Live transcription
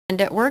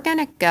And we're going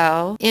to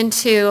go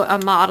into a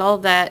model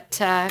that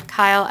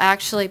Kyle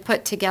actually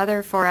put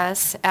together for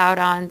us out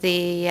on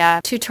the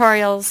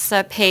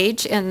tutorials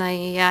page in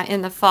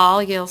the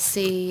fall. You'll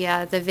see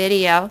the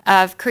video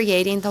of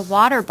creating the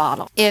water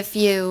bottle. If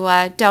you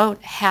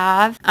don't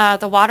have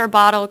the water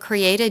bottle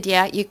created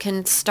yet, you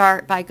can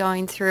start by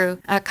going through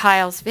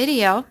Kyle's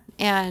video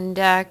and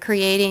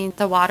creating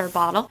the water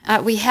bottle.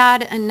 We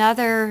had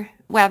another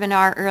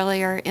webinar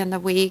earlier in the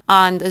week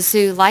on the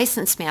zoo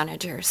license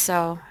manager,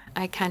 so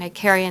I kind of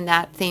carrying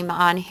that theme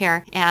on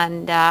here,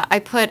 and I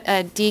put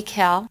a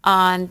decal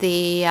on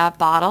the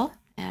bottle,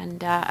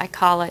 and I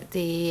call it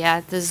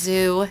the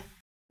zoo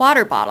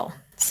water bottle.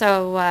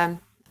 So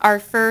our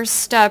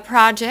first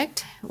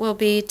project will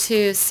be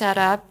to set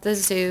up the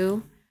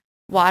zoo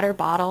water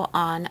bottle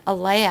on a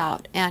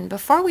layout. And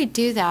before we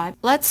do that,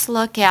 let's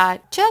look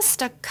at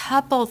just a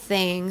couple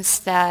things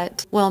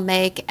that will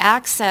make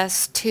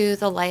access to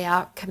the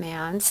layout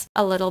commands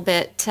a little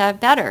bit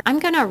better. I'm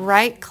going to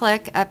right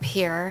click up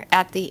here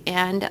at the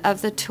end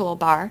of the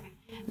toolbar.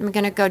 I'm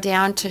going to go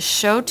down to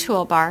show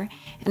toolbar,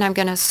 and I'm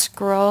going to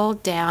scroll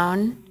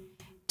down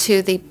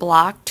to the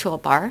block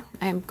toolbar.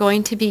 I'm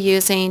going to be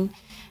using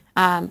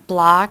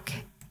block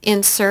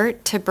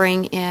insert to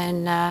bring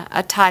in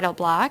a title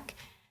block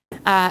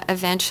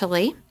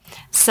eventually.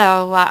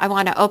 So I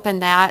want to open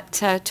that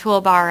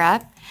toolbar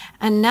up.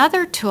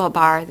 Another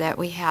toolbar that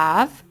we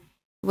have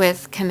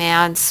with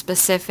commands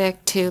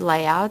specific to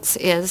layouts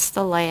is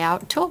the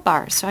layout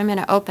toolbar. So I'm going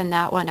to open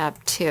that one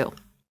up too.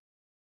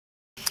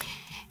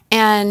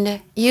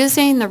 And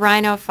using the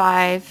Rhino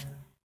 5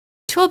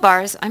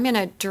 toolbars, I'm going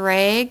to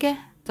drag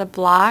the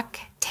block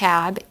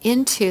tab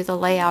into the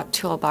layout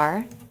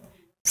toolbar.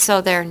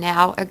 So they're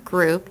now a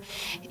group.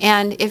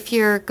 And if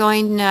you're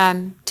going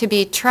to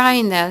be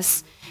trying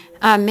this,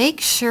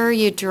 make sure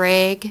you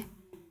drag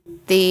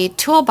the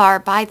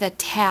toolbar by the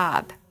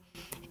tab.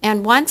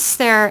 And once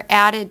they're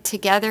added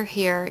together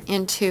here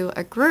into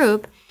a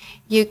group,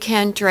 you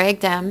can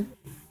drag them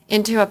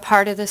into a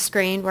part of the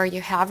screen where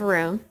you have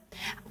room.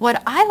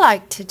 What I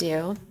like to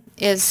do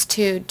is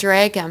to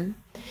drag them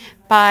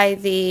by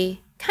the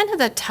kind of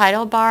the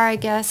title bar, I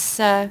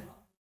guess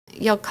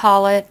you'll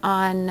call it,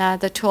 on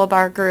the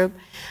toolbar group.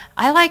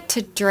 I like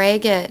to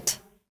drag it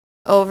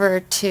over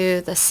to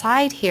the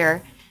side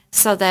here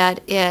so that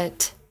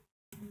it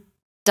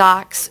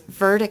docks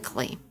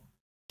vertically.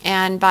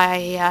 And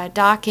by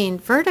docking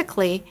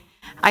vertically,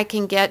 I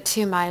can get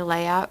to my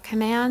layout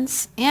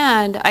commands,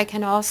 and I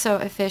can also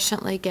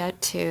efficiently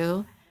get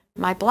to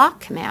my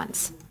block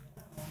commands.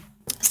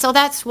 So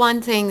that's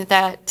one thing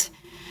that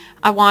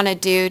I want to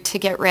do to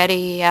get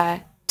ready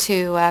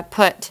to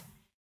put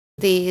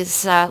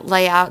these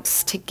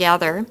layouts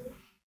together.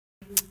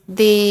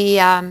 The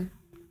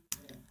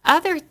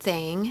other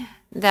thing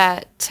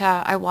that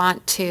I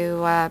want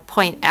to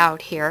point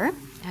out here,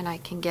 and I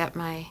can get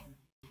my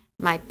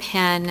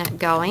pen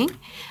going,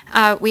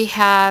 we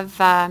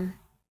have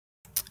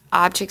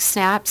object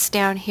snaps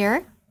down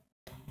here.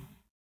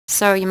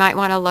 So you might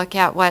want to look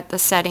at what the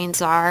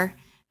settings are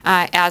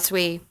as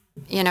we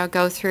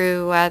go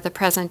through the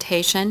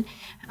presentation.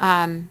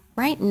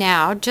 Right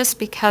now, just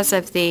because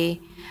of the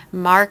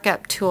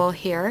markup tool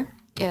here,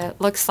 it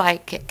looks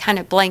like it kind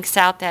of blanks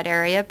out that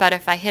area, but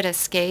if I hit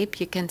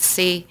escape, you can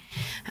see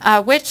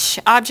which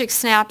object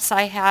snaps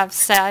I have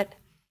set.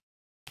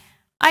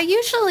 I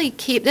usually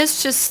keep, this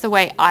is just the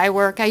way I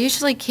work, I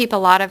usually keep a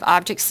lot of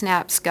object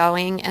snaps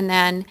going, and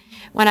then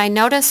when I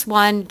notice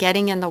one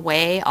getting in the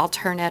way, I'll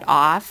turn it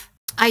off.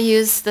 I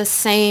use the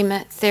same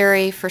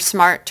theory for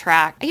Smart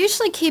Track. I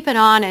usually keep it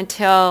on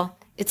until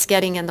it's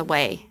getting in the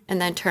way and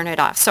then turn it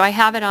off. So I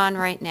have it on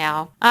right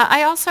now.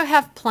 I also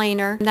have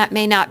planar. That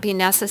may not be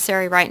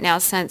necessary right now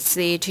since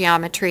the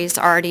geometry is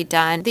already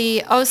done.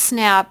 The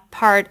OSNAP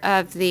part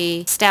of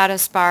the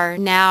status bar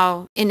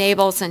now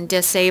enables and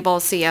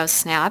disables the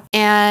OSNAP.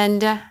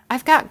 And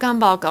I've got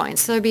gumball going,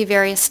 so there'll be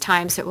various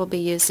times that we'll be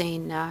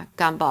using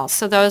gumball.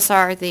 So those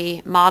are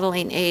the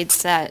modeling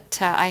aids that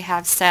I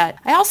have set.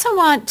 I also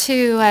want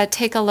to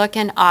take a look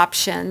in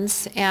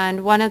options,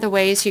 and one of the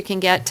ways you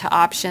can get to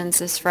options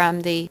is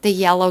from the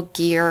yellow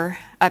gear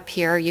up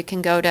here. You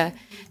can go to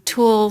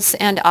tools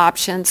and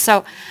options.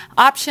 So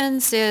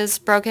options is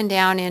broken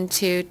down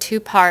into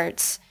two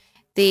parts: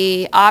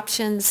 the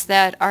options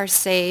that are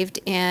saved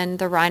in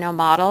the Rhino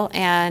model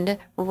and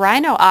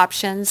Rhino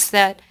options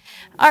that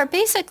are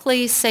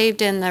basically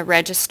saved in the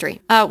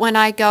registry. When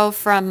I go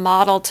from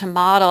model to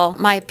model,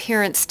 my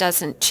appearance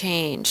doesn't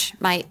change.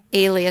 My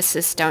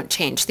aliases don't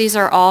change. These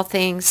are all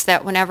things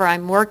that whenever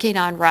I'm working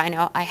on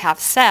Rhino, I have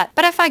set.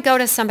 But if I go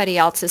to somebody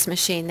else's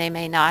machine, they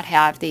may not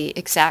have the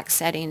exact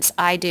settings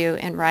I do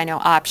in Rhino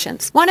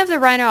options. One of the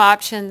Rhino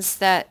options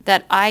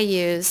that I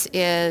use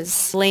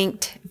is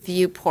linked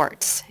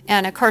viewports.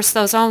 And of course,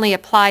 those only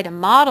apply to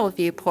model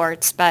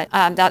viewports, but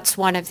that's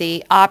one of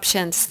the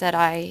options that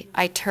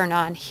I turn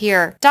on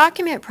here.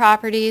 Document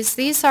properties,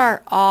 these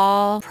are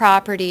all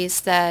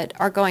properties that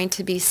are going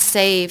to be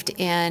saved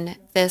in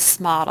this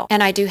model.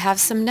 And I do have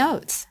some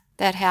notes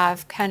that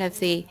have kind of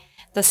the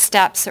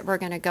steps that we're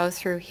going to go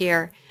through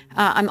here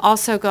I'm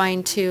also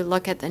going to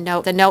look at the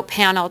note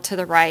panel to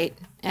the right,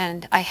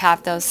 and I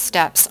have those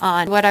steps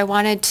on. What I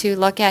wanted to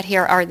look at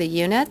here are the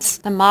units.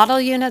 The model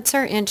units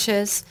are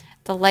inches.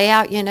 The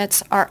layout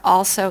units are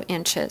also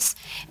inches.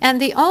 And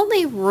the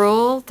only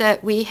rule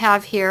that we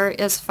have here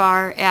as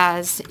far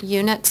as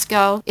units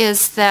go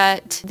is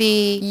that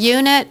the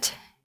unit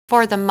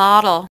for the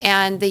model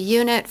and the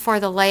unit for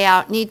the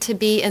layout need to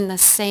be in the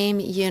same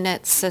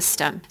unit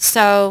system.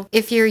 So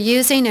if you're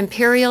using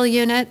imperial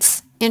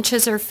units,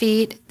 inches or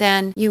feet,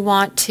 then you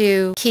want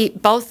to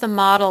keep both the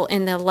model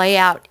and the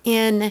layout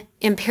in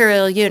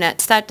imperial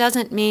units. That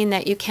doesn't mean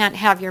that you can't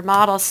have your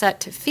model set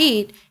to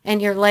feet and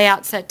your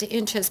layout set to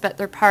inches, but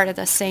they're part of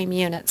the same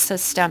unit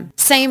system.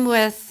 Same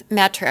with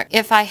metric.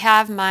 If I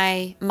have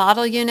my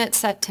model unit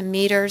set to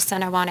meters,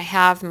 then I want to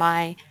have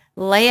my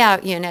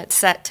layout unit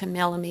set to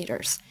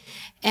millimeters.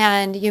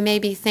 And you may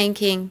be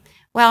thinking,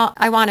 well,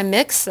 I want to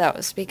mix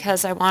those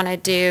because I want to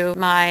do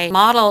my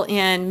model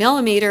in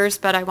millimeters,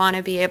 but I want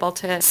to be able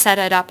to set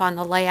it up on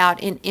the layout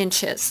in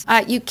inches.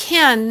 You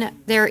can.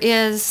 There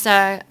is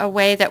a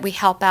way that we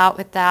help out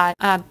with that,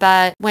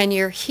 but when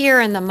you're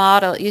here in the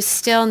model, you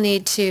still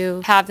need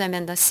to have them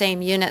in the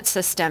same unit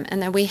system.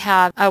 And then we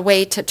have a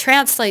way to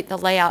translate the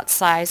layout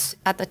size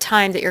at the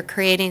time that you're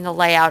creating the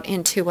layout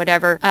into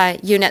whatever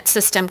unit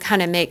system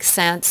kind of makes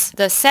sense.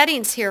 The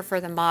settings here for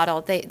the model,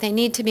 they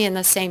need to be in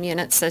the same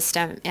unit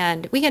system,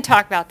 and we can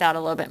talk about that a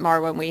little bit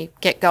more when we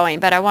get going,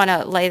 but I want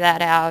to lay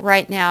that out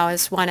right now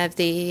as one of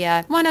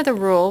the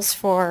rules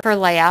for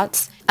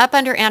layouts. Up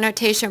under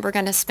annotation, we're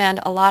going to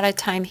spend a lot of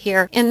time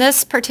here. In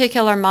this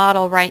particular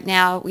model right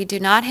now, we do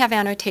not have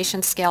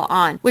annotation scale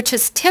on, which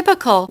is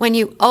typical when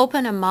you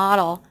open a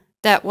model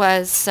that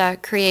was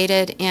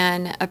created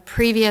in a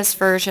previous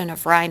version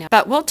of Rhino.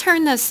 But we'll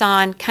turn this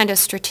on kind of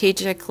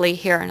strategically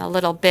here in a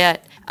little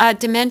bit.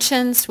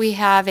 Dimensions, we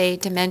have a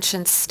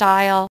dimension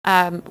style.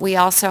 We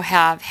also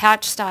have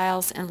hatch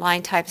styles and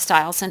line type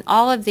styles, and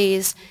all of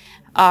these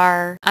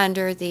are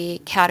under the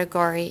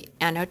category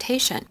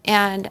annotation.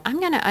 And I'm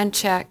going to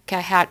uncheck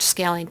hatch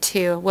scaling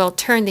too. We'll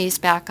turn these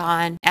back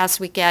on as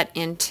we get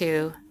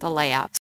into the layout.